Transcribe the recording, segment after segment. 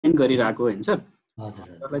पनि गरिरहेको होइन सर। हजुर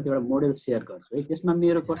तपाईलाई एउटा मोडेल सेयर गर्छु है। त्यसमा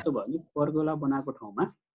मेरो कस्तो भयो भने पर्गोला बनाएको ठाउँमा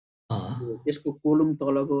त्यसको कोलम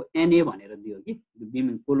तलको एनए भनेर दियो कि बिम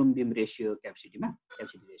कोलम बिम रेशियो क्यापेसिटी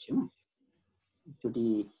रेशियोमा एकचोटि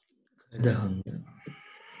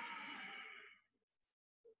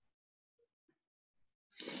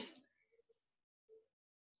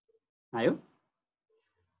आयो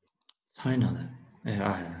छैन ए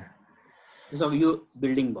आयो। त्यसो अब यो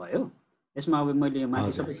बिल्डिङ भयो। यसमा अब मैले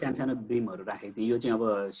माथि सबै सानो सानो बिमहरू राखेको थिएँ। यो चाहिँ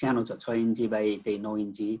अब सानो छ 6 इन्ची बाई त्यही 9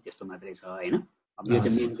 इन्ची त्यस्तो मात्रै छ होइन। अब यो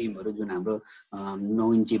चाहिँ मेन बिमहरू जुन हाम्रो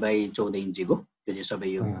 9 इन्ची बाई 14 इन्चीको त्यो चाहिँ सबै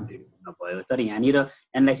यो भयो। तर यहाँनिर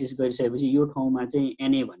एनालाइसिस गरिसकेपछि यो ठाउँमा चाहिँ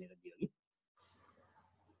एनए भनेर दियो कि।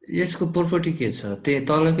 यसको प्रोपर्टी के छ? त्यही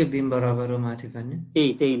तलकै बिम बराबर हो माथि पनि?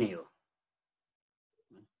 त्यही नै हो।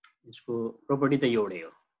 यसको प्रोपर्टी त एउटै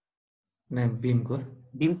हो। नै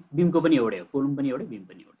बिमको पनि एउटै हो, कोलम पनि एउटै, बिम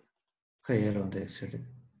पनि एउटै। खै हेरौँ त एकचोटि।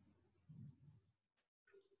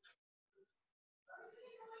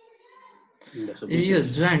 यो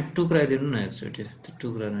जोइन्ट टुक्राइदिनु न एकचोटि। त्यो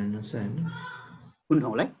टुक्रा रहेनछ होइन? कुन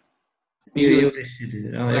ठाउँलाई? यो एउटै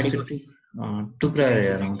एकचोटि टुक्राएर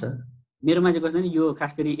हेरौँ त। मेरोमा चाहिँ कस्तो नि यो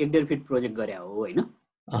खास गरी 1.5 फिट प्रोजेक्ट गरे हो होइन।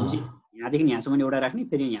 यहाँदेखि यहाँसम्म एउटा राख्ने,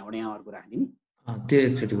 फेरि यहाँबाट यहाँ अर्को राख्दिने। त्यो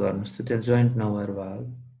एकचोटि गर्नुहोस् त, त्यहाँ जोइन्ट नभएर भयो।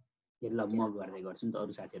 ल म गर्दै गर्छु नि त,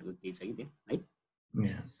 अरू साथीहरूको केही छ कि त्यहाँ है।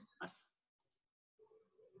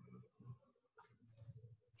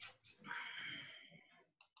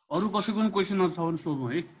 अरू कसैको पनि क्वेसनहरू छ भने सोध्नु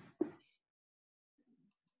है।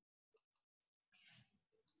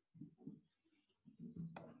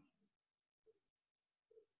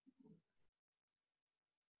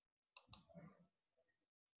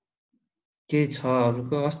 के छ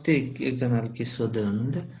अरूको? अस्ति एकजनाले के सोध्दै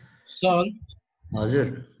हुनुहुन्थ्यो सर। हजुर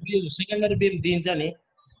यो सेकेन्डरी बिम दिन्छ नि,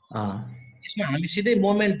 यसमा हामी सिधै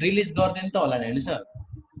मोमेन्ट रिलिज गर्दैन त होला नि सर?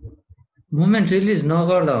 मोमेन्ट रिलिज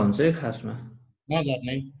नगर्दा हुन्छ है खासमा,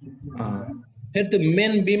 नगर्ने। फेरि त्यो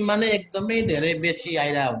मेन बिममा नै एकदमै धेरै बेसी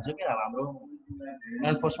आइरहेको हुन्छ क्या हाम्रो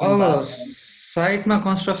अब साइटमा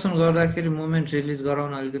कन्स्ट्रक्सन गर्दाखेरि मोमेन्ट रिलिज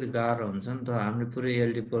गराउन अलिकति गाह्रो हुन्छ नि त। हामीले पुरै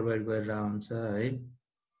एलडी प्रोभाइड गरिरहेको हुन्छ है।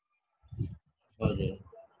 हजुर।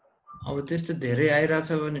 अब त्यस्तो धेरै आइरहेछ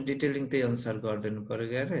भने डिटेलिङ त्यही अनुसार गरिदिनु पर्यो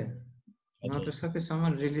क्या रे, नत्र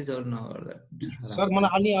सकेसम्म रिलिजहरू नगर्दा। सर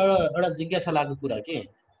मलाई अलि एउटा जिज्ञासा लागेको कुरा के,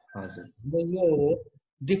 हजुर यो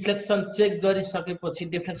डिफ्लेक्सन चेक गरिसकेपछि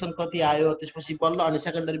डिफ्लेक्सन कति आयो त्यसपछि बल्ल अनि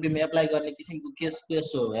सेकेन्डरी बिम एप्लाई गर्ने किसिमको केस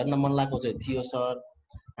हो हेर्न मन लागेको चाहिँ थियो सर।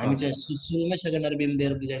 हामी चाहिँ सुरुमै सेकेन्डरी बिम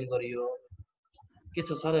दिएर डिजाइन गरियो के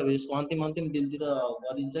छ सर? अब यसको अन्तिम दिनतिर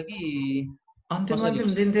गरिन्छ कि? अन्तिम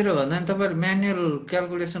दिनतिर भन्दा नि तपाईहरु म्यानुअल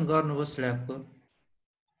क्याल्कुलेसन गर्नुभयो स्ल्याबको?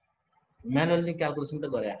 म्यानुअली क्याल्कुलेसन त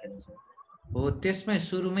गरे आएन सर। हो त्यसमै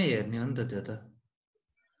सुरुमै हेर्ने हो नि त त्यो त।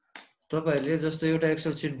 तपाईहरुले जस्तो एउटा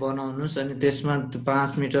एक्सेल सिट बनाउनुस् अनि त्यसमा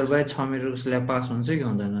 5 मिटर बाइ 6 मिटरको स्ल्याब पास हुन्छ कि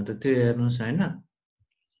हुँदैन त त्यो हेर्नुस् हैन।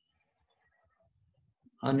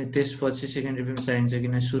 अनि त्यसपछि सेकेन्डरी बिम चाहिन्छ कि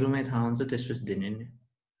नै सुरुमै थाहा हुन्छ, त्यसपछि दिने नि।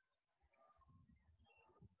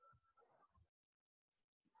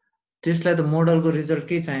 त्यसलाई त मोडलको रिजल्ट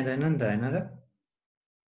केही चाहिँदैन नि त हैन र?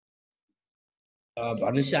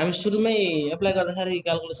 भनेपछि हामी सुरुमै एप्लाई गर्दाखेरि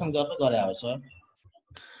क्याल्कुलेसन गरेर गरे हो सर।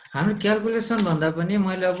 हामी क्याल्कुलेसन भन्दा पनि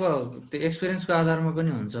मैले अब त्यो एक्सपिरियन्सको आधारमा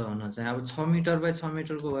पनि हुन्छ भन्न चाहिँ। अब 6 मिटर बाइ 6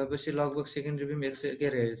 मिटरको भएपछि लगभग सेकेन्डरी बिम के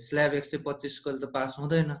रे स्ल्याब 125 को त पास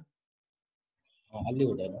हुँदैन। अलि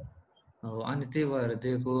हुँदैन। हो अनि त्यही भएर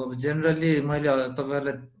दिएको। अब जेनरली मैले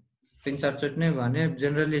तपाईहरुलाई 3-4 चोटि नै भने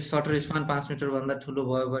जेनरली सटर स्पान 5 मिटर भन्दा ठुलो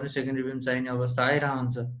भयो भने सेकेन्डरी बिम चाहिने अवस्था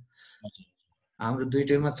आइरहन्छ। हाम्रो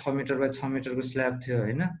दुईटैमा 6 मिटर बाइ 6 मिटरको स्ल्याब थियो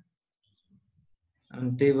हैन। अनि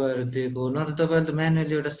त्यही भएर दिएको। न त तपाईले त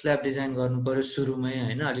म्यानुअली एउटा स्ल्याब डिजाइन गर्नु पर्यो सुरुमै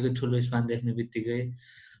हैन, अलिकति ठुलो स्पान देख्ने बित्तिकै।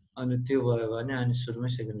 अनि त्यो भयो भने अनि सुरुमै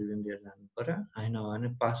सेकेन्डरी बिम दिएर जानु पर्यो। हैन भने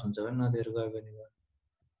पास हुन्छ भने नदिएर गयो भने भयो।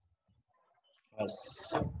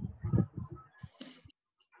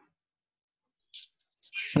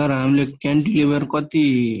 सर हामीले क्यान्टिलिभर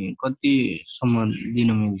कति सम्म दिन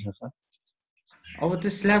मिल्छ सर? अब त्यो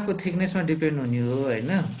स्ल्याबको थिकनेसमा डिपेन्ड हुने हो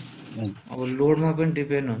हैन। अब लोडमा पनि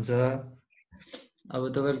डिपेन्ड हुन्छ। अब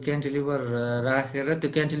तपाईले क्यान्टिलिभर राखेर त्यो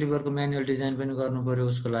क्यान्टिलिभरको म्यानुअल डिजाइन पनि गर्नु पर्यो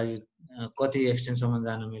उसको लागि कति एक्सटेन्सनसम्म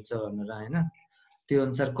जान मिल्छ भनेर हैन। त्यो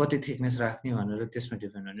अनुसार कति थिकनेस राख्ने भनेर त्यसमा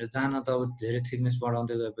डिपेन्ड हुने। जान त अब धेरै थिकनेस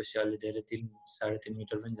बढाउँदै गएपछि अलि धेरै 3-3.5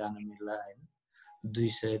 मिटर पनि जान मिल्ला हैन।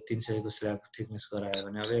 200-300 को स्ल्याब थिकनेस गरायो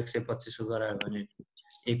भने अब 125 को गरायो भने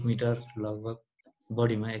 1 मिटर लगभग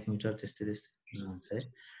बडीमा 1 मिटर त्यस्तै हुन्छ है।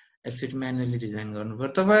 एकचोटि म्यानुअली डिजाइन गर्नु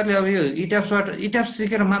पर्यो। तपाईहरुले अब यो इट्याप्स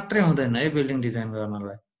सिकेर मात्रै हुँदैन है बिल्डिङ डिजाइन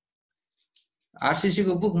गर्नलाई। आरसीसी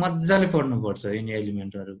को बुक मज्जाले पढ्नु पर्छ यिनी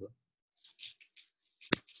एलिमेन्टहरुको।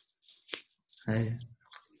 है।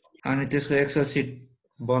 अनि त्यसको एक्सेल सिट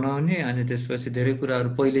बनाउने अनि त्यसपछि धेरै कुराहरू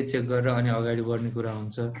पहिले चेक गरेर अनि अगाडि बढ्ने कुरा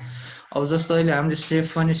हुन्छ। अब जस्तो अहिले हामीले सेफ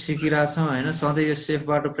पनि सिकिरहेछौँ होइन, सधैँ यो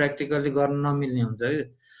सेफबाट प्र्याक्टिकली गर्न नमिल्ने हुन्छ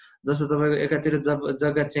है। जस्तो तपाईँको एकातिर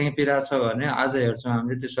जग्गा च्यापिरहेछ भने आज हेर्छौँ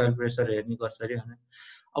हामीले त्यो सोइल प्रेसर हेर्ने कसरी भने,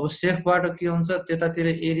 अब सेफबाट के हुन्छ त्यतातिर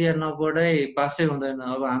एरिया नबढाइ पासै हुँदैन।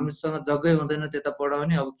 अब हामीसँग जग्गै हुँदैन त्यता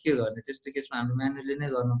बढाउने, अब के गर्ने? त्यस्तो केसमा हामीले म्यानुअली नै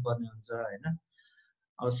गर्नुपर्ने हुन्छ होइन।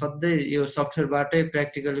 अब सधैँ यो सफ्टवेयरबाटै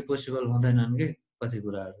प्र्याक्टिकली पोसिबल हुँदैनन् कि कति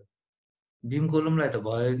कुराहरू। बिम कोलमलाई त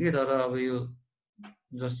भयो कि, तर अब यो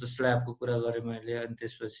जस्तो स्ल्याबको कुरा गरेँ मैले, अनि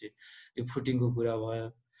त्यसपछि यो फुटिङको कुरा भयो,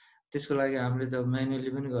 त्यसको लागि हामीले त म्यानुअली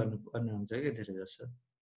पनि गर्नुपर्ने हुन्छ कि धेरै जसो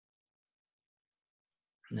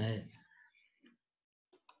है।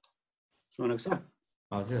 सोनक सर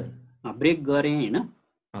हजुर ब्रेक गरेँ होइन,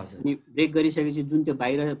 हजुर अनि ब्रेक गरिसकेपछि जुन त्यो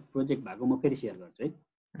बाहिर प्रोजेक्ट भएको म फेरि सेयर गर्छु है।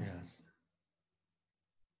 यस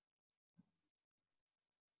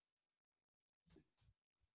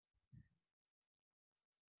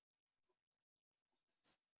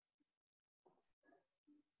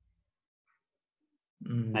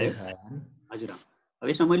हजुर। अब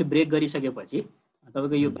यसमा मैले ब्रेक गरिसकेपछि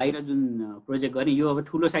तपाईँको यो बाहिर जुन प्रोजेक्ट गरेँ यो अब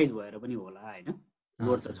ठुलो साइज भएर पनि होला होइन,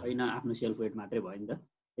 लोड त छैन, आफ्नो सेल्फ वेट मात्रै भयो नि त,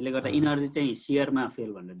 त्यसले गर्दा इनर्जी चाहिँ सियरमा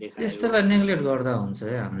फेल भनेर देखायो। यस्तोलाई नेग्लेक्ट गर्दा हुन्छ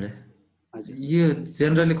है हामीले। यो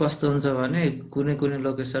जेनरली कस्तो हुन्छ भने कुनै कुनै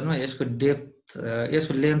लोकेसनमा यसको डेप्थ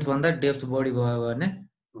यसको लेन्थ भन्दा डेप्थ बढी भयो भने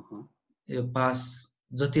यो पास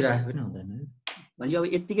जति राखे पनि हुँदैन। भनेपछि अब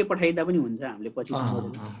यत्तिकै पठाइदिँदा पनि हुन्छ, हामीले पछि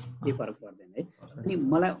केही फरक पर्दैन है। अनि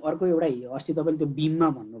मलाई अर्को एउटा अस्ति तपाईँले त्यो बिममा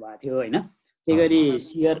भन्नुभएको थियो होइन, के गरी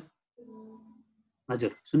सियर,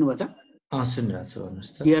 हजुर सुन्नुभएको छ? सुनिरहेको छु,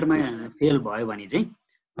 भन्नुहोस् त। सियरमा फेल भयो भने चाहिँ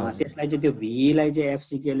त्यसलाई चाहिँ त्यो भीलाई चाहिँ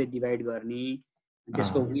एफसिकेले डिभाइड गर्ने,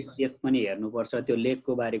 त्यसको विथ डेप्थ पनि हेर्नुपर्छ, त्यो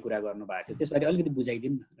लेगको बारे कुरा गर्नुभएको थियो, त्यसबारे अलिकति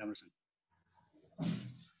बुझाइदिनु न राम्रोसँग।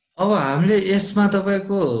 अब हामीले यसमा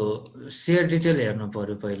तपाईँको सेयर डिटेल हेर्नु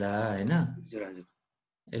पर्यो पहिला होइन। हजुर हजुर।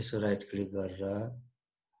 यसो राइट क्लिक गरेर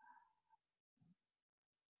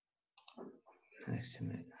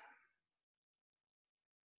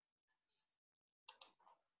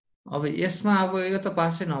अब यसमा अब यो त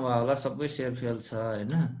पासै नभयो होला, सबै सेयर फेल छ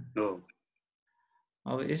होइन।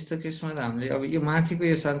 अब यस्तो केसमा त हामीले अब यो माथिको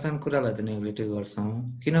यो सानो कुरालाई त नेग्लेक्टै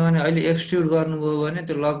गर्छौँ, किनभने अहिले एक्सट्रुड गर्नुभयो भने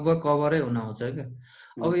त्यो लगभग कभरै हुन आउँछ क्या।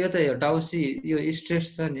 अब यो त टाउसी यो स्ट्रेस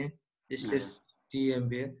छ नि, स्ट्रेस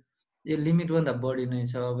टिएमबी यो लिमिटभन्दा बढी नै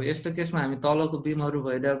छ। अब यस्तो केसमा हामी तलको बिमहरू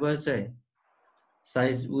भइदिए भए चाहिँ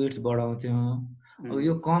साइज विड्थ बढाउँथ्यौँ। अब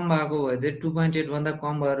यो कम भएको भइदिए 2.8 भन्दा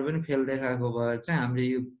कम भएर पनि फेल देखाएको भए चाहिँ हामीले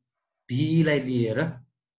यो भीलाई लिएर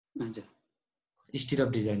स्टिरअप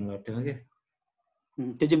डिजाइन गर्थ्यौँ कि।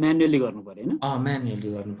 त्यो चाहिँ म्यानुअली गर्नु पर्यो होइन? म्यानुअली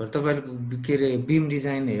गर्नु पर्यो। तपाईँको के अरे बिम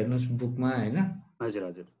डिजाइन हेर्नुहोस् बुकमा होइन। हजुर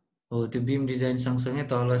हजुर। हो त्यो बिम डिजाइन सँगसँगै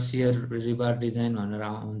तल सियर रिबार डिजाइन भनेर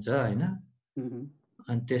हुन्छ होइन।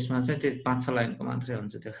 अनि त्यसमा चाहिँ त्यो 5-6 लाइनको मात्रै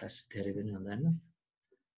हुन्छ, त्यो खास धेरै पनि हुँदैन।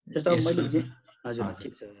 जस्तो मैले हजुर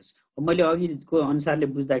ठिक छ। मैले अघिको अनुसारले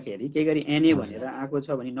बुझ्दाखेरि के गरी एनए भनेर आएको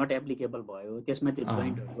छ भने नट एप्लिकेबल भयो, त्यसमा त्यो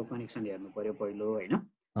जोइन्टहरूको कनेक्सन हेर्नु पर्यो पहिलो होइन।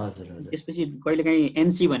 हजुर हजुर। त्यसपछि कहिलेकाहीँ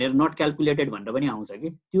एनसी भनेर नट क्यालकुलेटेड भनेर पनि आउँछ कि,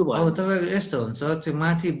 त्यो भयो। अब तपाईँको यस्तो हुन्छ, त्यो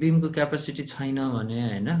माथि बिमको क्यापासिटी छैन भने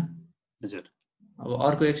होइन, हजुर अब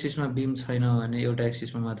अर्को एक्सिसमा बिम छैन भने एउटा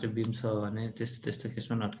एक्सिसमा मात्रै बिम छ भने त्यस्तो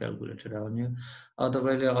केसमा नट क्यालकुलेटेड आउने। अब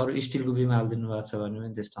तपाईँले अरू स्टिलको बिम हालिदिनु भएको छ भने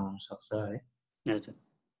पनि त्यस्तो आउन सक्छ है। हजुर।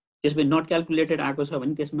 त्यसमा नट क्यालकुलेटेड आएको छ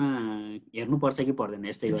भने त्यसमा हेर्नुपर्छ कि पर्दैन?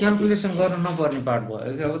 यस्तै क्यालकुलेसन गर्नु नपर्ने पार्ट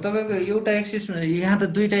भयो कि। अब तपाईँको एउटा एक्सिसमा यहाँ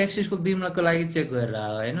त दुईटा एक्सिसको बिमको लागि चेक गरेर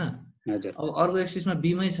आयो होइन। हजुर। अब अर्को एक्सिसमा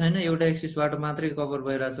बिमै छैन, एउटा एक्सिसबाट मात्रै कभर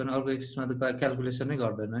भइरहेको छ भने अर्को एक्सिसमा त क्यालकुलेसनै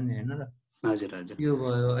गर्दैन नि होइन र। हजुर हजुर। यो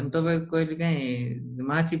भयो। अनि तपाईँको कहिलेकाहीँ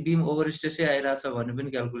माथि बिम ओभर स्ट्रेसै आइरहेछ भने पनि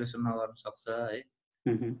क्यालकुलेसन नगर्न सक्छ है।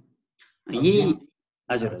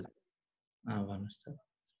 हजुर भन्नुहोस् त।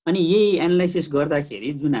 अनि यही एनालाइसिस गर्दाखेरि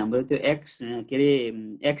जुन हाम्रो त्यो के अरे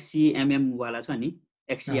एक्ससिएमएम वाला छ नि,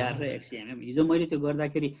 एक्ससिआर र एक्ससिएमएम, हिजो मैले त्यो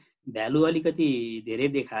गर्दाखेरि भ्यालु अलिकति धेरै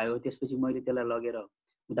देखायो, त्यसपछि मैले त्यसलाई लगेर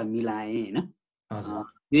उता मिलाएँ होइन।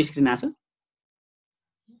 यो स्क्रिन आछ?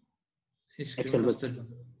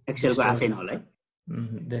 एक्सेलको आएको छैन होला है?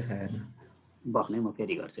 देखाएन। बक्नै म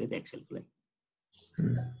फेरि गर्छु है त एक्सेलको लागि।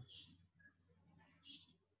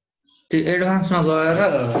 त्यो एडभान्समा गएर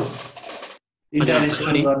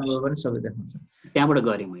त्यहाँबाट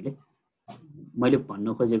गरेँ मैले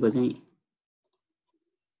भन्नु खोजेको चाहिँ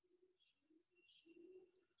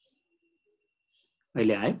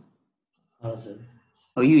अहिले आयो। हजुर।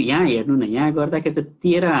 अब यो यहाँ हेर्नु न, यहाँ गर्दाखेरि त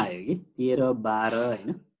 13 आयो कि, 13, 12 होइन,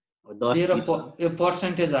 10 यो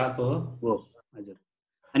पर्सेन्टेज आएको हो। हजुर।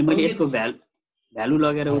 अनि मैले यसको भ्यालु भ्यालु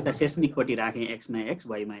लगेर उता सेस्मिकपट्टि राखेँ एक्समा एक्स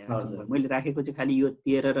वाइमा एक्स मैले राखेको चाहिँ खालि यो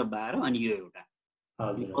 13 र 12 अनि यो एउटा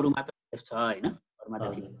अरू मात्र छ होइन अरू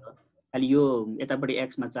मात्र ठिक छ खालि यो यतापट्टि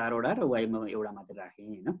एक्समा 4 वटा र वाइमा एउटा मात्र राखेँ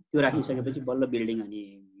होइन त्यो राखिसकेपछि बल्ल बिल्डिङ अनि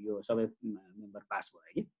यो सबै मेम्बर पास भयो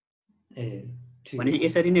कि भने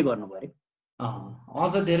यसरी नै गर्नु पर्यो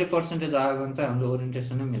अझ धेरै पर्सेन्टेज आयो भने चाहिँ हामीले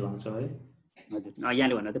ओरिएन्टेसनै मिलाउँछ है हजुर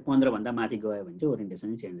यहाँले भन्दा चाहिँ 15 भन्दा माथि गयो भने चाहिँ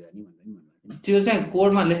ओरिएन्टेसनै चेन्ज गर्ने भन्नु त्यो चाहिँ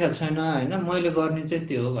कोडमा लेखेको छैन होइन मैले गर्ने चाहिँ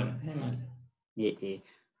त्यो हो भने ए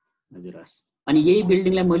हजुर हस् अनि यही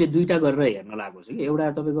बिल्डिङलाई मैले दुईटा गरेर हेर्न लागेको छु कि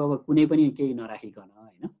एउटा तपाईँको अब कुनै पनि केही नराखिकन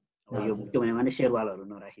होइन अब यो त्यो भने सेरवालहरू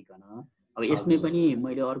नराखिकन अब यसमै पनि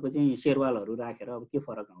मैले अर्को चाहिँ सेरवालहरू राखेर अब के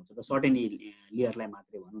फरक आउँछ त सर्टेन लेयरलाई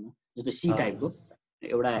मात्रै भनौँ न जस्तो सी टाइपको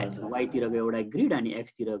एउटा वाइतिरको एउटा ग्रिड अनि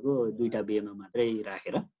एक्सतिरको दुईटा बेमा मात्रै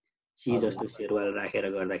राखेर सी जस्तो सेरवाल राखेर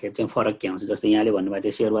गर्दाखेरि चाहिँ फरक के आउँछ जस्तो यहाँले भन्नुभएको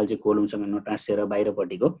थियो सेरवाल चाहिँ कोलुमसँग नटाँसेर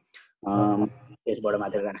बाहिरपट्टिको त्यसबाट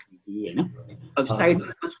मात्रै राख्ने कि होइन अब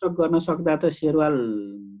साइडमा कन्स्ट्रक्ट गर्न सक्दा त सेरवाल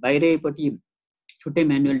बाहिरैपट्टि छुट्टै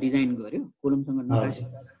म्यानुअल डिजाइन गर्यो कोलुमसँग नटाँसेर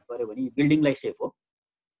गर्यो भने बिल्डिङलाई सेफ हो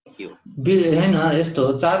होइन यस्तो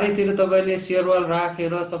हो चारैतिर तपाईँले सेरवाल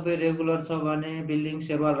राखेर सबै रेगुलर छ भने बिल्डिङ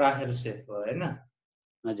सेरवाल राखेर सेफ हो होइन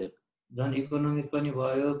हजुर झन् इकोनोमिक पनि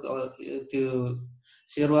भयो त्यो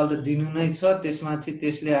सेरवाल त दिनु नै छ त्यसमाथि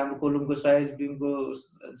त्यसले हाम्रो कोलुमको साइज बिमको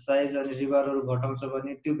साइज अनि रिबारहरू घटाउँछ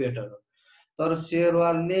भने त्यो बेटर हो तर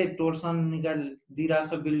सेरवालले टोर्सन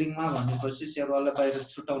दिइरहेछ बिल्डिङमा भनेपछि सेरवाललाई बाहिर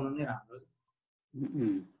छुट्याउनु नै राम्रो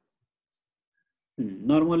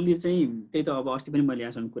नर्मल्ली चाहिँ त्यही त अब अस्ति पनि मैले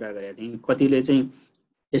यहाँसँग कुरा गरेको थिएँ कतिले चाहिँ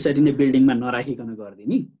यसरी नै बिल्डिङमा नराखिकन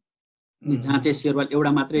गरिदिने जहाँ चाहिँ सेरवाल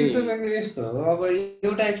एउटा मात्रै यस्तो हो अब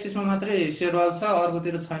एउटा एक्सिसमा मात्रै सेरवाल छ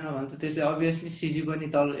अर्कोतिर छैन भने त त्यसले अभियसली सिजी पनि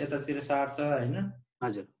तल यतातिर सार्छ होइन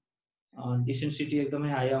हजुर इसेन्सिटी एकदमै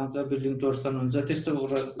हाई आउँछ बिल्डिङ टोर्सन हुन्छ त्यस्तो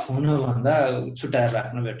हुनुभन्दा छुट्याएर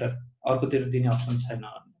राख्नु बेटर अर्कोतिर दिने अप्सन छैन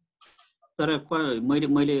तर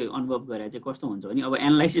मैले अनुभव गरेँ चाहिँ कस्तो हुन्छ भने अब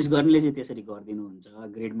एनालाइसिस गर्नेले चाहिँ त्यसरी गरिदिनुहुन्छ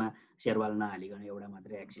ग्रेडमा सेरवाल नहालिकन एउटा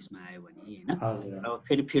मात्रै एक्सिसमा आयो भने होइन अब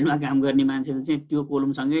फेरि फिल्डमा काम गर्ने मान्छेले चाहिँ त्यो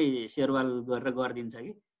कोलुमसँगै सेरवाल गरेर गरिदिन्छ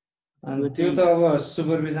कि त्यो त अब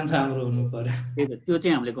सुपरभिजन राम्रो हुनु पर्यो त्यही त त्यो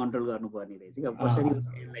चाहिँ हामीले कन्ट्रोल गर्नुपर्ने रहेछ कि अब कसरी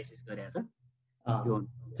एनालाइसिस गरेको छ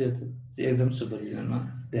त्यो एकदम सुपरभिजनमा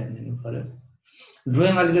ध्यान दिनु पर्यो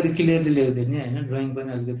ड्रइङ अलिकति क्लियरली ल्याइदिने होइन ड्रइङ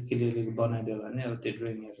पनि अलिकति क्लियरली बनाइदियो भने अब त्यो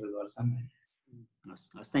ड्रइङ हेरेर गर्छन्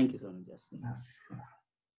हस् थ्याङ्क यू सर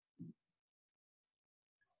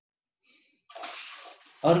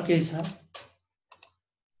अरू केही छ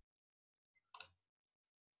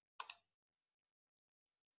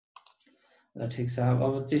ल ठिक छ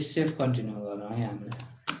अब चाहिँ सेफ कन्टिन्यू गरौँ है हामीले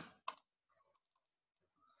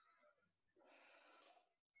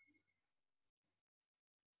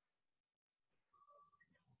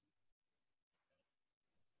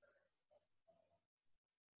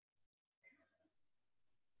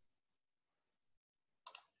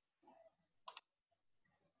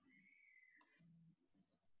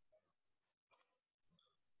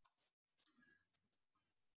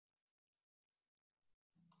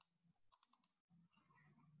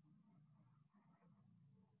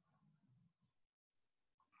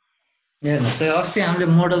हेर्नुहोस् है अस्ति हामीले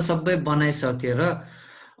मोडल सबै बनाइसकेर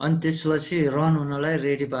अनि त्यसपछि रन हुनलाई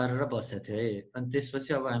रेडी पारेर बसेको थियो है अनि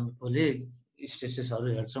त्यसपछि अब हामी भोलि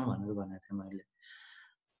स्टेसेसहरू हेर्छौँ भनेर भनेको थिएँ मैले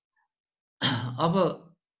अब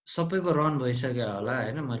सबैको रन भइसक्यो होला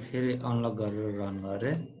होइन मैले फेरि अनलक गरेर रन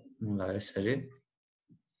गरेँ ल यसरी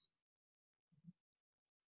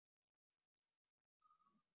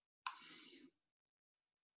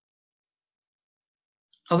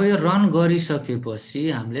अब यो रन गरिसकेपछि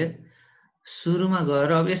हामीले सुरुमा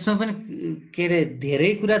गएर अब यसमा पनि के अरे धेरै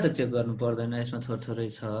कुरा त चेक गर्नु पर्दैन यसमा थोरै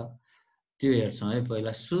छ त्यो हेर्छौँ है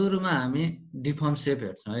पहिला सुरुमा हामी डिफर्म सेप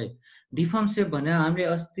हेर्छौँ है डिफर्म सेप भने हामीले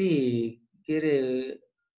अस्ति के अरे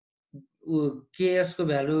केएसको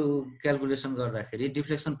भ्यालु क्यालकुलेसन गर्दाखेरि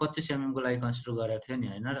डिफ्लेक्सन 25 mm को लागि कन्सिडर गरेको थियो नि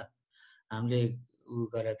होइन र हामीले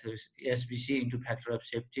गरेको थियो SBC into factor of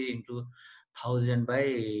safety into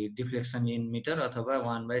 1000 deflection in metre अथवा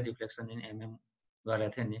 1 डिफ्लेक्सन इन mm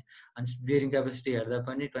गरेको थियो नि अनि बेरिङ क्यापेसिटी हेर्दा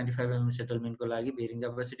पनि 25 mm सेटलमेन्टको लागि बेरिङ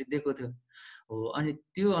क्यापेसिटी दिएको थियो हो अनि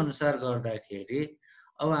त्यो अनुसार गर्दाखेरि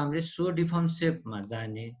अब हामीले सो डिफर्म सेपमा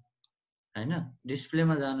जाने हैन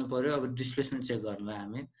डिस्प्लेमा जानु पर्यो अब डिस्प्लेसमेन्ट चेक गर्नलाई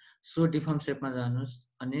हामी सो डिफर्म सेपमा जानुस्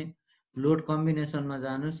अनि लोड कम्बिनेसनमा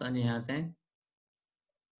जानुस् अनि यहाँ चाहिँ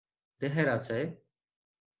देखाइरहेको छ है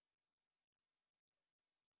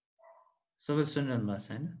सबै सुनिरहनु भएको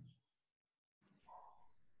छ हैन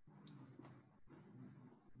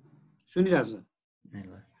सुनिरहेको छ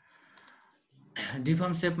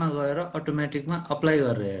डिफर्म सेपमा गएर अटोमेटिकमा अप्लाई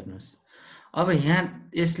गरेर हेर्नुस् अब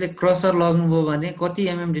यहाँ यसले क्रसर लग्नुभयो भने कति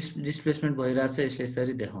एमएम डिस्प्लेसमेन्ट भइरहेछ यसले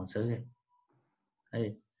यसरी देखाउँछ के है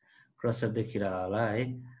क्रसर देखिरह होला है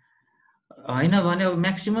हैन भने अब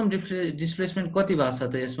म्याक्सिमम डिस्प्लेसमेन्ट कति भएको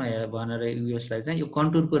छ त यसमा भनेर यसलाई चाहिँ यो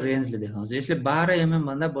कन्टुरको रेन्जले देखाउँछ यसले 12 एमएम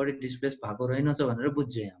भन्दा बढी डिस्प्लेस भएको रहेनछ भनेर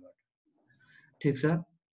बुझ्यो यहाँबाट ठीक छ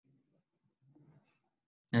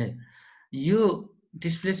है यो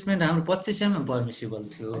डिस्प्लेसमेन्ट हाम्रो 25 एमएम पर्मिसिबल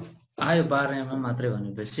थियो आयो 12 एमएम मात्रै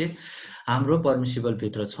भनेपछि हाम्रो पर्मिसिबल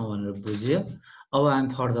भित्र छौं भनेर बुझ्यो अब हामी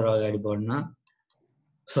फर्दर अगाडि बढ्न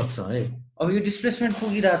सक्छौं है अब यो डिस्प्लेसमेन्ट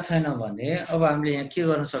पुगिरहेको छैन भने अब हामीले यहाँ के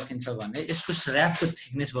गर्न सकिन्छ भने यसको स्ल्याबको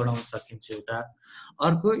थिकनेस बढाउन सकिन्छ एउटा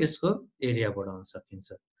अर्को यसको एरिया बढाउन सकिन्छ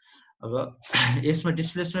अब यसमा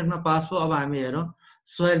डिस्प्लेसमेन्टमा पास भयो अब हामी हेरौं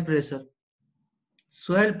सोइल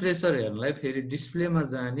प्रेसर हेर्नलाई फेरि डिस्प्लेमा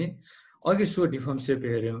जाने अघि सो डिफर्म सेप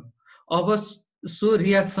हेर्यौं अब सो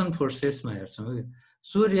रिएक्सन फोर्सेसमा हेर्छौं के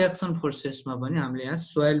सो रिएक्सन फोर्सेसमा पनि हामीले यहाँ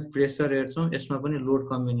सोइल प्रेसर हेर्छौं यसमा पनि लोड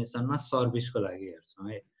कम्बिनेसनमा सर्भिसको लागि हेर्छौं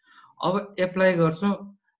है अब एप्लाई गर्छौं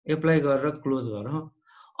एप्लाई गरेर क्लोज गरौँ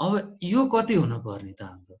अब यो कति हुनु पर्ने त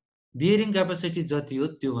हाम्रो बियरिङ क्यापासिटी जति हो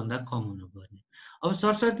त्यो भन्दा कम हुनु पर्ने अब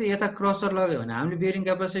सरसर्ती यता क्रसर लाग्यो भने हामीले बियरिङ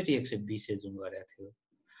क्यापासिटी 120 जुम गरेको थियो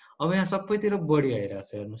अब यहाँ सबैतिर बढी आइरहेको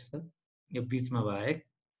छ हेर्नुस् त यो बीचमा बाहेक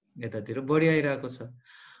यतातिर बढी आइरहेको छ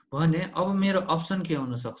भने अब मेरो अप्सन के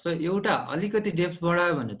हुन सक्छ एउटा अलिकति डेप्थ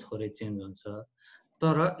बढायो भने थोरै चेन्ज हुन्छ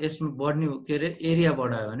तर यसमा बढ्ने के रे एरिया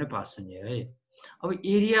बढायो भने पास हुने है अब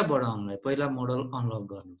एरिया बढाउनलाई पहिला मोडल अनलक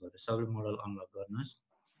गर्नु पर्यो सबले मोडल अनलक गर्नुस्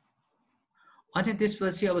अनि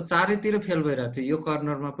त्यसपछि अब चारैतिर फेल भइरहेको थियो यो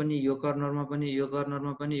कर्नरमा पनि यो कर्नरमा पनि यो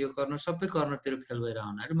कर्नरमा पनि यो कर्नर सबै कर्नरतिर फेल भइरहेको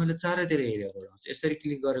हुनाले मैले चारैतिर एरिया बढाउँछु यसरी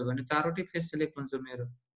क्लिक गर्यो भने चारवटै फेस सिलेक्ट हुन्छ मेरो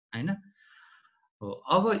हैन हो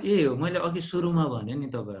अब हो मैले अघि सुरुमा भने नि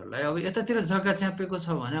तपाईहरुलाई अब यतातिर जग्गा च्यापेको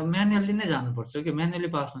छ भने अब म्यानुअली नै जानुपर्छ के म्यानुअली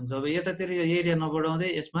पास हुन्छ अब यतातिर यो एरिया नबढाउँदै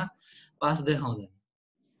यसमा पास देखाउँदैन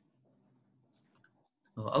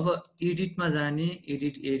अब एडिटमा जाने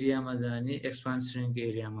एडिट एरियामा जाने एक्सपान्ड श्रिङ्क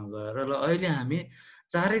एरियामा गएर ल अहिले हामी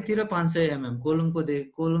चारैतिर 500 एमएम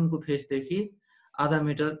कोलमको फेसदेखि आधा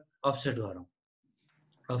मिटर अफसेट गरौँ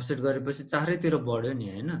अफसेट गरेपछि चारैतिर बढ्यो नि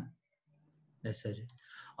हैन यसरी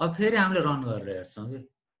अब फेरि हामीले रन गरेर हेर्छौं के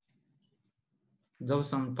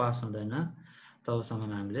जबसम्म पास हुँदैन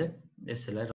तबसम्म हामीले यसलाई